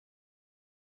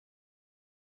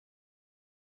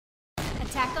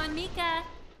Attack on Mika!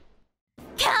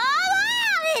 Come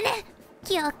on!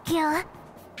 Kyo.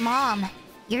 Mom,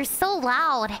 you're so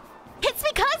loud. It's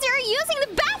because you're using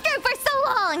the bathroom for so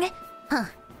long! Huh.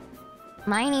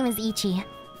 My name is Ichi.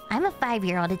 I'm a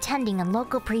 5-year-old attending a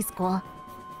local preschool.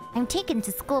 I'm taken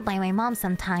to school by my mom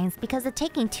sometimes because of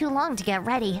taking too long to get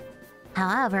ready.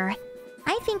 However,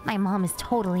 I think my mom is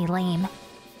totally lame.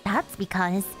 That's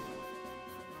because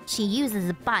she uses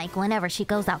a bike whenever she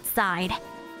goes outside.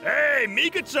 Hey,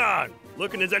 Mika-chan!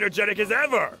 Looking as energetic as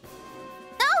ever!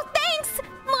 Oh, thanks!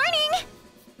 Morning!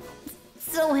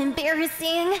 So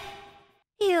embarrassing.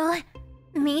 You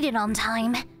made it on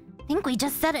time. Think we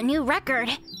just set a new record.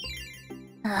 Ichi!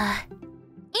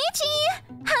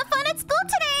 Have fun at school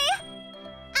today!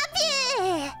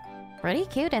 Happy! Pretty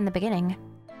cute in the beginning.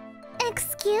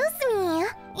 Excuse me.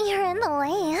 You're in the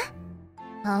way.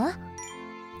 Huh?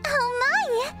 Oh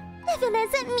my! If it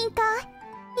isn't Mika,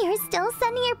 you're still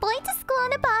sending your boy to school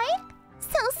on a bike?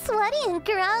 So sweaty and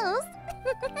gross.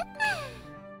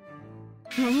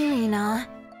 Luna.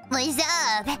 What's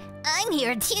up? I'm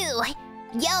here too.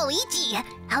 Yo, Ichi,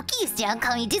 how can you still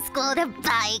coming to school on a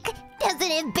bike? Does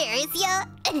it embarrass you?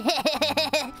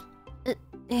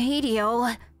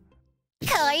 Hideo.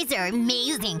 Cars are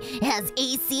amazing. It has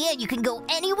AC and you can go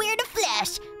anywhere in a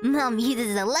flash. Mom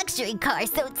uses a luxury car,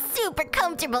 so it's super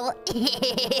comfortable.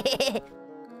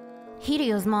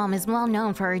 Hideo's mom is well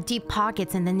known for her deep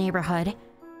pockets in the neighborhood.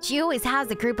 She always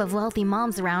has a group of wealthy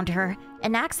moms around her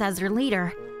and acts as her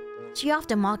leader. She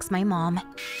often mocks my mom.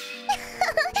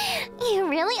 You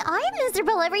really are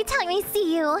miserable every time I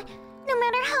see you. No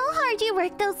matter how hard you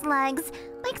work those legs,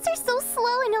 bikes are so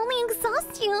slow and only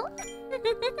exhaust you.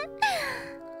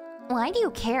 Why do you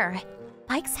care?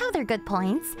 Bikes have their good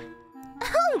points.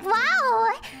 Oh,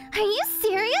 wow! Are you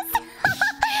serious?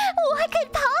 What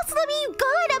could possibly be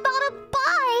good about a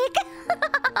bike?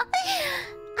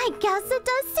 I guess it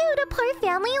does suit a poor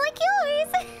family like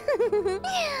yours.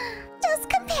 Just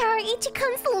compare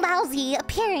Ichikun's lousy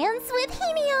appearance with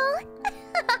Hideo.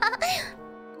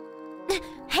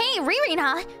 Hey,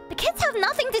 Ririna! The kids have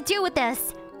nothing to do with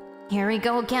this. Here we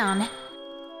go again.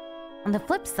 On the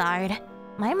flip side,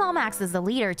 my mom acts as the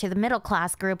leader to the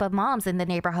middle-class group of moms in the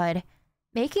neighborhood,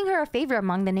 making her a favorite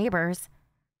among the neighbors.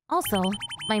 Also,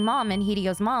 my mom and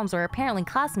Hideo's moms were apparently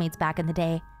classmates back in the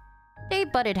day. They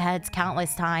butted heads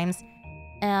countless times,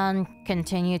 and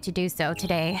continue to do so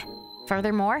today.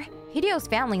 Furthermore, Hideo's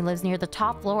family lives near the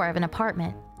top floor of an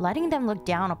apartment, letting them look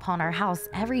down upon our house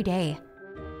every day.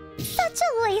 Such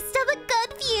a waste of a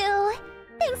good view!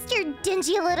 Thanks to your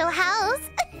dingy little house!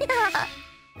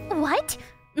 What?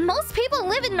 Most people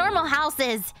live in normal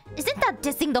houses! Isn't that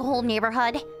dissing the whole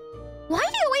neighborhood? Why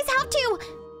do you always have to...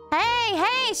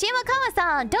 Hey,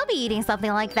 Shimakawa-san! Don't be eating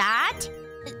something like that!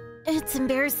 It's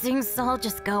embarrassing, so I'll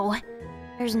just go.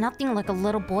 There's nothing like a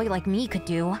little boy like me could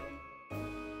do.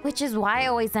 Which is why I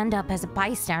always end up as a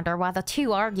bystander while the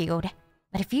two argued.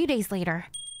 But a few days later,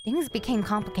 things became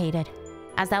complicated.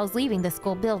 As I was leaving the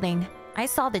school building, I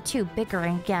saw the two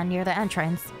bickering again near the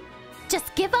entrance.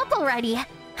 Just give up already!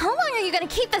 How long are you gonna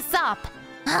keep this up?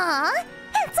 Huh?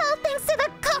 It's all thanks to the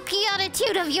cocky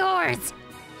attitude of yours!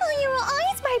 Well, you were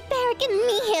always barbaric and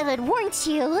me-headed, weren't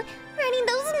you? Riding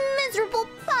those miserable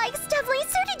bikes definitely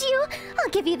suited you! I'll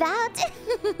give you that!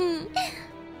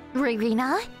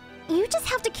 Ririna, you just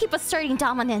have to keep asserting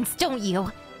dominance, don't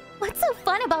you? What's so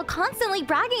fun about constantly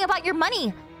bragging about your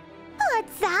money?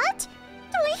 What's that?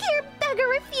 Do I hear a beggar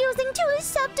refusing to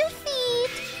accept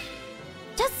defeat?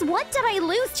 Just what did I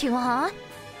lose to, huh?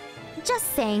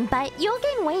 Just saying, but you'll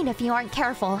gain weight if you aren't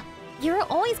careful. You're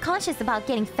always conscious about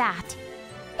getting fat.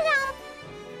 Yeah.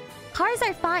 Cars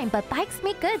are fine, but bikes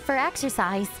make good for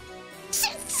exercise.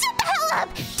 Shut the hell up!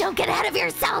 Don't get ahead of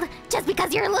yourself just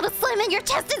because you're a little slim and your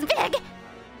chest is big!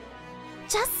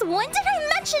 Just when did I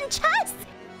mention chest?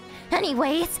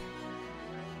 Anyways...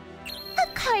 A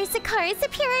car is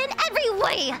superior in every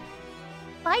way!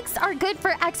 Bikes are good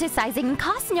for exercising and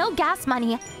cost no gas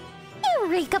money.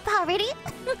 Eureka, poverty!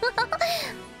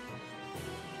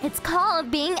 It's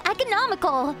called being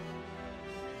economical.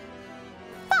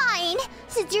 Fine!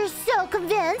 Since you're so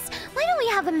convinced, why don't we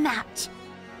have a match?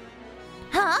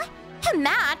 Huh? A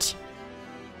match?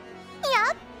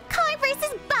 Yep, car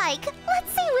versus bike.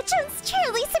 Let's see which one's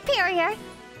truly superior.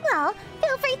 Well,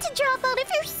 feel free to drop out if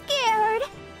you're scared.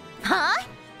 Huh?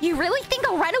 You really think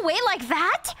I'll run away like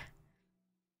that?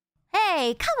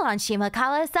 Hey, come on,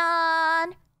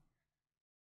 Shimakawa-san.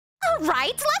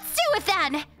 Alright, let's do it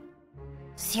then!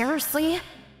 Seriously?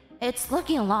 It's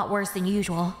looking a lot worse than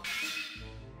usual.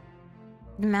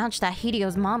 The match that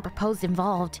Hideo's mom proposed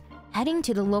involved heading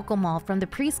to the local mall from the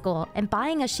preschool and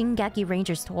buying a Shingeki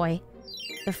Rangers toy.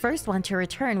 The first one to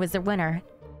return was the winner.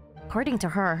 According to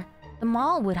her, the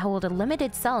mall would hold a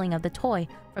limited selling of the toy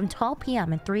from 12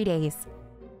 p.m. in 3 days.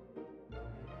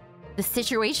 The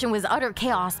situation was utter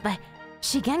chaos, but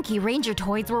Shigenki Ranger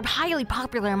toys were highly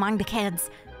popular among the kids.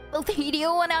 Both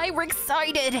Hideo and I were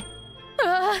excited.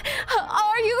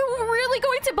 Are you really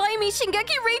going to buy me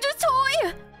Shingeki Ranger's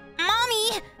toy?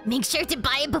 Mommy, make sure to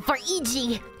buy it before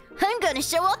EG. I'm gonna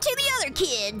show all to the other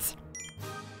kids.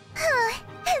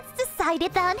 It's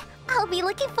decided then. I'll be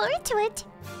looking forward to it.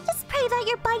 Just pray that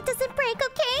your bike doesn't break,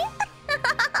 okay?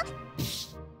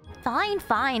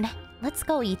 Fine. Let's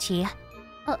go, Ichi.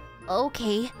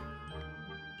 Okay.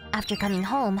 After coming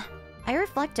home, I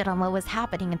reflected on what was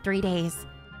happening in 3 days.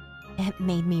 It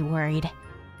made me worried.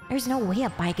 There's no way a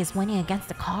bike is winning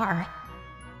against a car.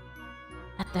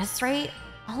 At this rate,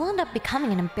 I'll end up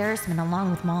becoming an embarrassment along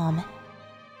with Mom.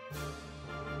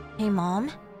 Hey,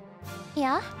 Mom?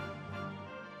 Yeah?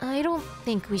 I don't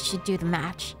think we should do the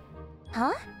match.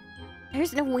 Huh?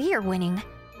 There's no way you're winning.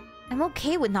 I'm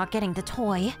okay with not getting the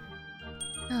toy.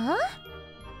 Huh?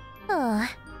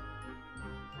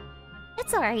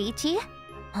 It's alright, Ichi.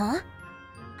 Huh?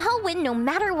 I'll win no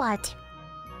matter what.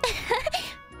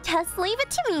 Just leave it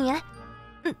to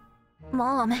me.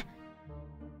 Mom.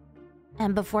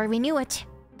 And before we knew it,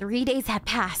 3 days had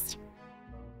passed.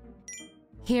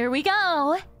 Here we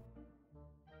go!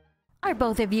 Are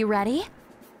both of you ready?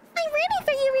 I'm ready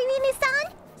for you,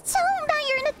 Ririnu-san. Show them that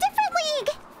you're in a different league.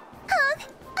 Huh?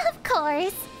 Of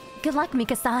course. Good luck,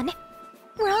 Mika-san.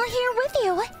 We're all here with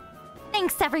you.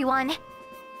 Thanks, everyone.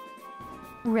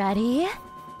 Ready?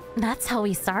 That's how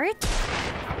we start?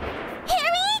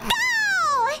 Here we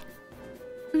go!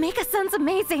 Mika-san's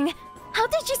amazing. How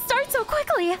did you start so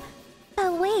quickly?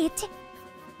 But wait.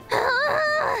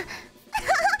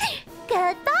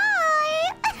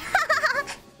 Goodbye!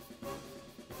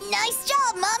 Nice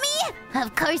job, Mommy!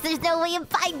 Of course there's no way a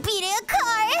bike beating a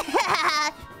car!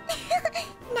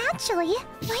 Naturally.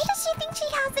 Why does she think she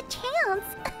has a chance?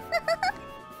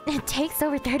 It takes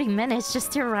over 30 minutes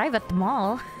just to arrive at the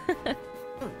mall.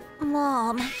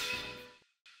 Mom.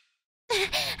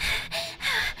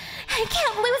 I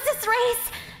can't lose this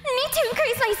race. Need to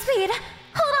increase my speed.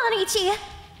 Hold on, Ichi.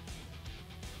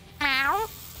 Ow.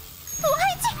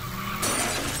 What?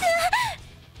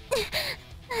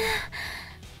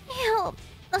 Ew.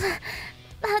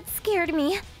 That scared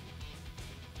me.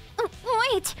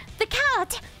 Wait, the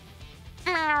cat.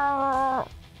 Ow.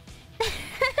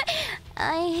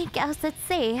 I guess it's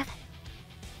safe.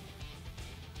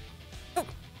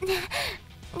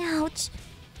 Ouch.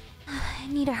 I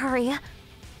need to hurry.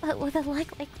 But with a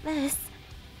leg like this...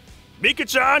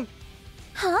 Mika-chan!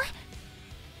 Huh?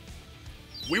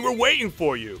 We were waiting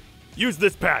for you. Use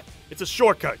this pad. It's a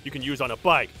shortcut you can use on a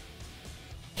bike.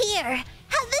 Here,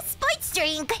 have this sports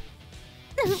drink.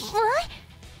 What?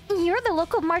 You're the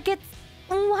local market's...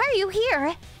 Why are you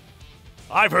here?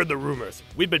 I've heard the rumors.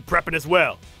 We've been prepping as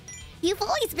well. You've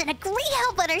always been a great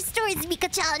help at our stores,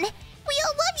 Mika-chan. We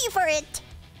all love you for it.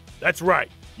 That's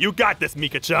right. You got this,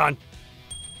 Mika-chan.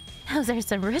 Those are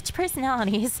some rich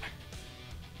personalities.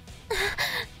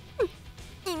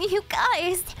 You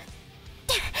guys...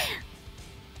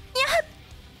 Yeah,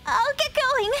 I'll get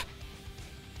going.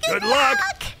 Good luck!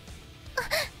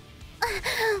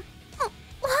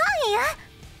 Why?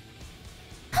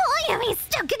 Why am I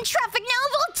stuck in traffic now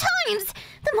of all times?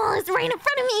 The mall is right in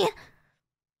front of me.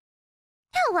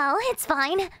 Oh well, it's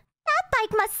fine. That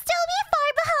bike must still be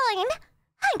far behind.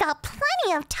 I got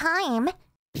plenty of time.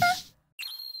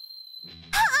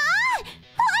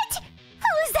 What?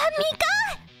 Who's that, Mika?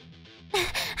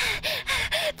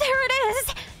 There it is.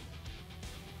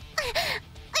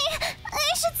 I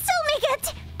should still make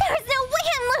it. There's no way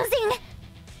I'm losing.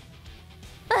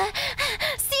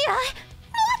 Sia!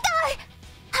 What the?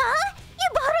 Huh? You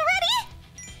bought already?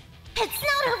 It's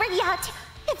not over yet.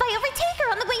 If I overtake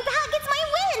her on the way back, it's my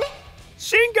win.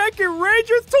 Shingeki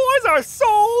Ranger's toys are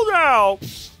sold out!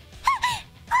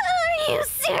 Are you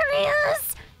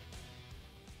serious?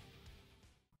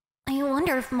 I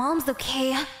wonder if Mom's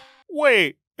okay.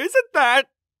 Wait, isn't that...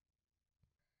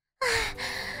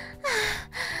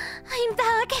 I'm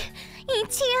back.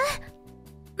 Ichi.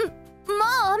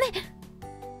 Mom!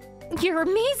 You're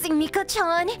amazing,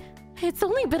 Mika-chan. It's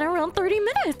only been around 30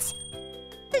 minutes.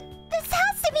 This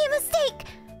has to be a mistake.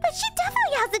 But she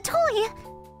definitely has a toy.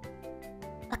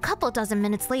 A couple dozen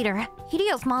minutes later,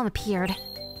 Hideo's mom appeared.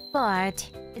 But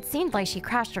it seemed like she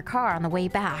crashed her car on the way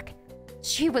back.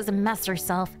 She was a mess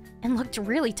herself and looked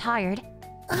really tired.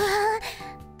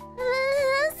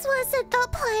 This wasn't the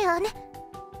plan.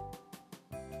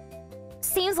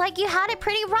 Seems like you had it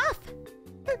pretty rough.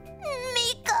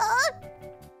 Mika.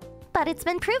 but it's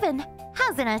been proven,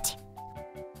 hasn't it?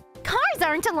 Cars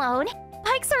aren't alone.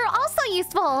 Bikes are also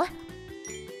useful.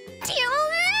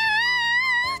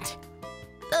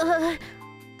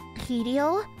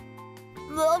 Hideo?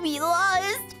 Mommy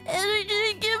lost, and I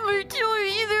didn't give her toy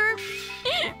either.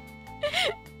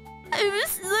 I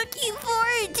was looking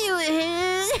forward to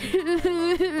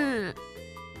it.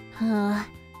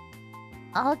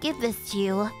 I'll give this to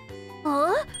you.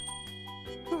 Huh?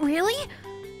 Really?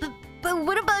 But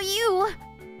what about you?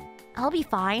 I'll be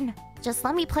fine. Just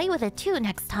let me play with it too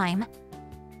next time.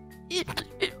 Thank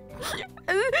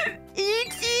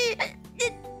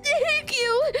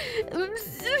you. I'm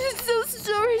so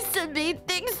sorry some mean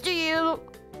things to you.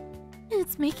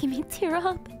 It's making me tear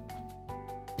up.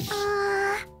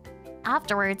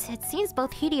 Afterwards, it seems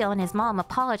both Hideo and his mom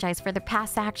apologized for their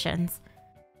past actions.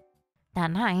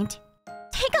 That night...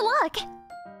 Take a look!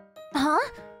 Huh?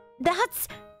 That's...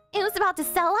 It was about to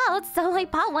sell out, so I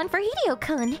bought one for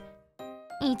Hideo-kun.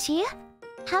 Ichi,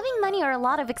 having money or a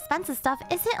lot of expensive stuff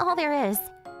isn't all there is.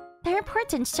 They're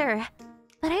important, sure.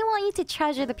 But I want you to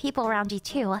treasure the people around you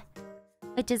too.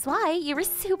 Which is why you were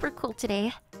super cool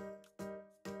today.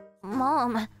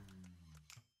 Mom...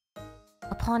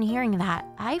 Upon hearing that,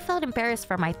 I felt embarrassed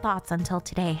for my thoughts until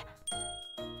today.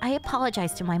 I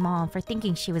apologized to my mom for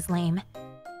thinking she was lame.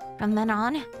 From then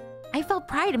on, I felt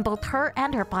pride in both her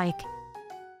and her bike.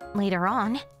 Later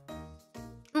on...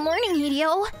 Morning,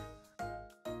 Hideo!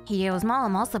 Hideo's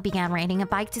mom also began riding a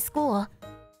bike to school.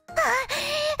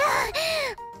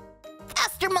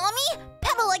 Faster, Mommy!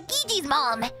 Pedal like Gigi's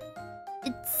mom!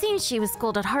 It seems she was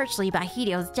scolded harshly by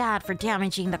Hideo's dad for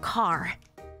damaging the car.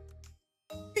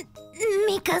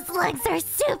 Mika's legs are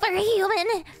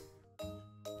superhuman!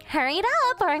 Hurry it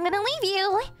up or I'm gonna leave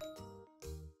you!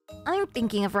 I'm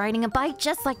thinking of riding a bike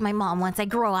just like my mom once I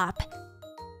grow up.